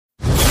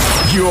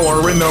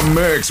You're in the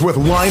mix with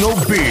Lionel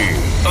B.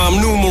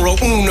 I'm numero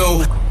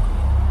uno.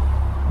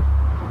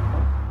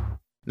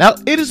 Now,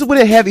 it is with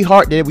a heavy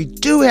heart that we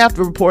do have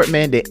to report,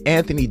 man, that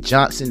Anthony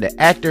Johnson, the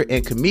actor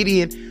and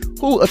comedian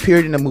who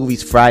appeared in the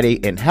movies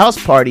Friday and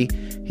House Party,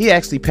 he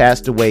actually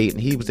passed away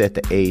and he was at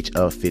the age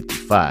of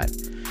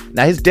 55.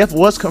 Now, his death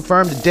was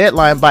confirmed to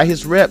Deadline by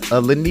his rep,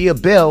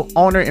 Linnea Bell,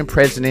 owner and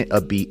president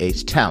of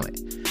BH Talent.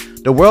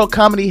 The world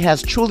comedy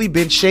has truly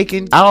been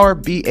shaken. Our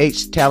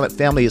BH Talent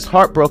family is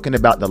heartbroken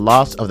about the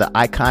loss of the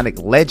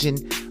iconic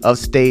legend of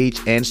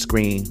stage and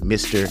screen,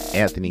 Mr.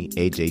 Anthony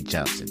A.J.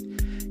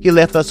 Johnson. He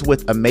left us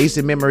with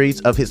amazing memories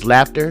of his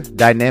laughter,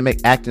 dynamic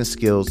acting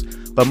skills,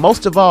 but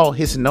most of all,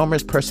 his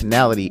enormous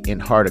personality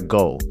and heart of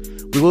gold.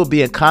 We will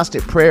be in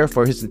constant prayer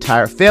for his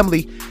entire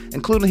family,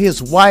 including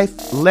his wife,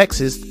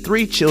 Lexis,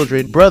 3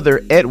 children, brother,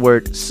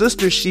 Edward,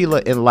 sister,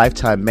 Sheila, and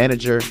lifetime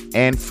manager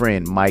and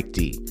friend, Mike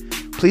D.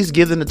 Please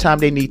give them the time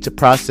they need to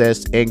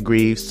process and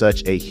grieve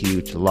such a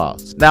huge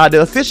loss. Now,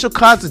 the official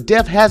cause of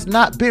death has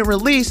not been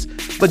released,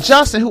 but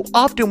Johnson, who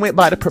often went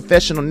by the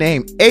professional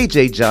name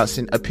AJ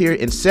Johnson, appeared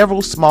in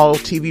several small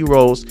TV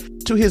roles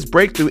to his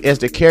breakthrough as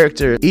the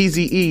character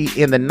Eazy-E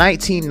in the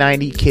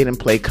 1990 Kid and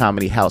Play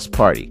comedy House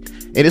Party.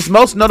 In his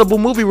most notable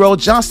movie role,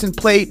 Johnson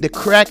played the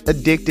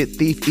crack-addicted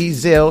thief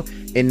Ezell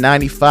in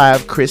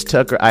 95 Chris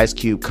Tucker Ice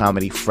Cube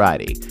comedy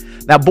Friday.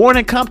 Now, born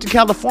in Compton,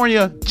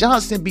 California,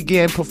 Johnson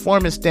began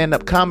performing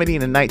stand-up comedy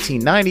in the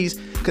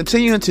 1990s,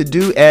 continuing to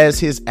do as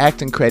his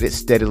acting credits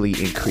steadily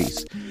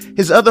increased.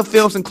 His other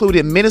films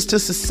included Menace to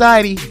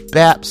Society,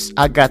 Baps,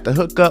 I Got the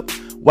Hookup,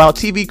 while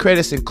TV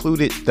credits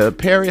included The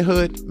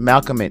Parenthood,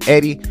 Malcolm and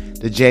Eddie,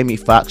 The Jamie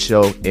Foxx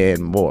Show,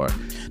 and more.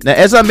 Now,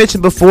 as I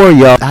mentioned before,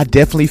 y'all, I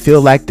definitely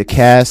feel like the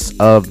cast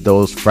of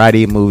those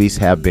Friday movies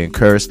have been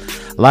cursed.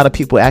 A lot of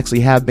people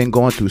actually have been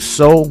going through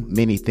so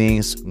many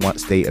things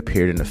once they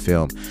appeared in the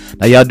film.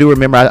 Now, y'all do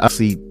remember I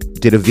actually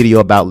did a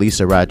video about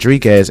Lisa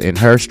Rodriguez and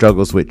her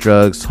struggles with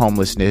drugs,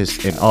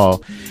 homelessness, and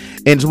all.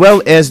 And as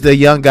well as the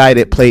young guy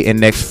that played in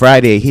Next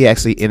Friday, he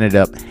actually ended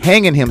up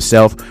hanging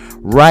himself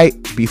right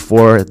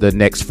before the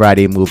Next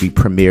Friday movie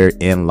premiered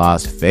in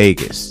Las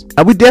Vegas.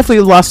 We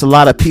definitely lost a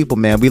lot of people,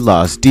 man. We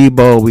lost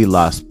Debo, we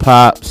lost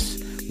Pops,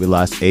 we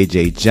lost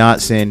AJ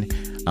Johnson,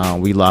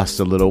 we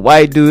lost a little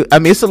white dude. I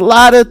mean, it's a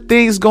lot of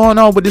things going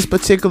on with this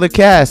particular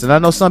cast, and I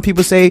know some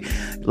people say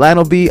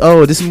Lionel B,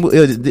 oh, this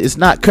it's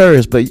not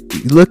cursed, but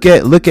look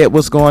at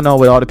what's going on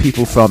with all the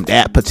people from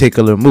that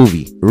particular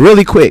movie.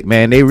 Really quick,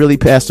 man, they really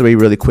passed away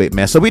really quick,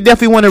 man. So we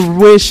definitely want to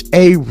wish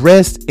a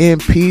rest in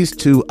peace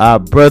to our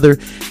brother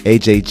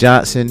AJ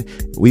Johnson.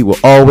 We will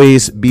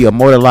always be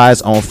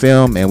immortalized on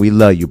film, and we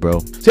love you, bro.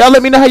 So y'all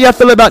let me know how y'all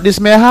feel about this,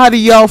 man. How do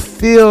y'all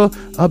feel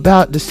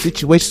about the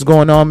situations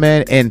going on,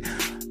 man, and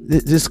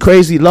this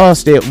crazy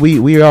loss that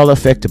we are all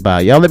affected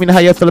by? Y'all let me know how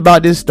y'all feel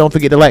about this. Don't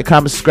forget to like,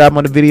 comment, subscribe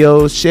on the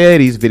videos, share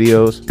these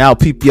videos. I'll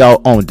peep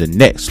y'all on the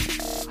next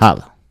one.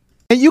 Holla.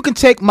 And you can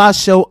take my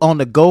show on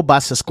the go by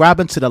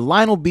subscribing to the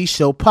Lionel B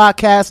Show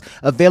podcast,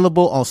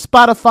 available on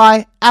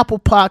Spotify, Apple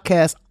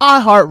Podcasts,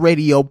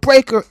 iHeartRadio,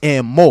 Breaker,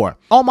 and more.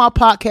 On my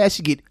podcast,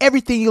 you get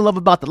everything you love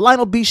about the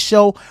Lionel B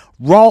Show,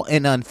 raw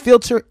and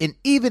unfiltered, and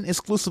even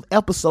exclusive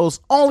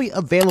episodes only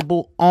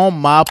available on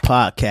my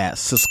podcast.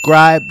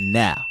 Subscribe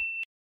now.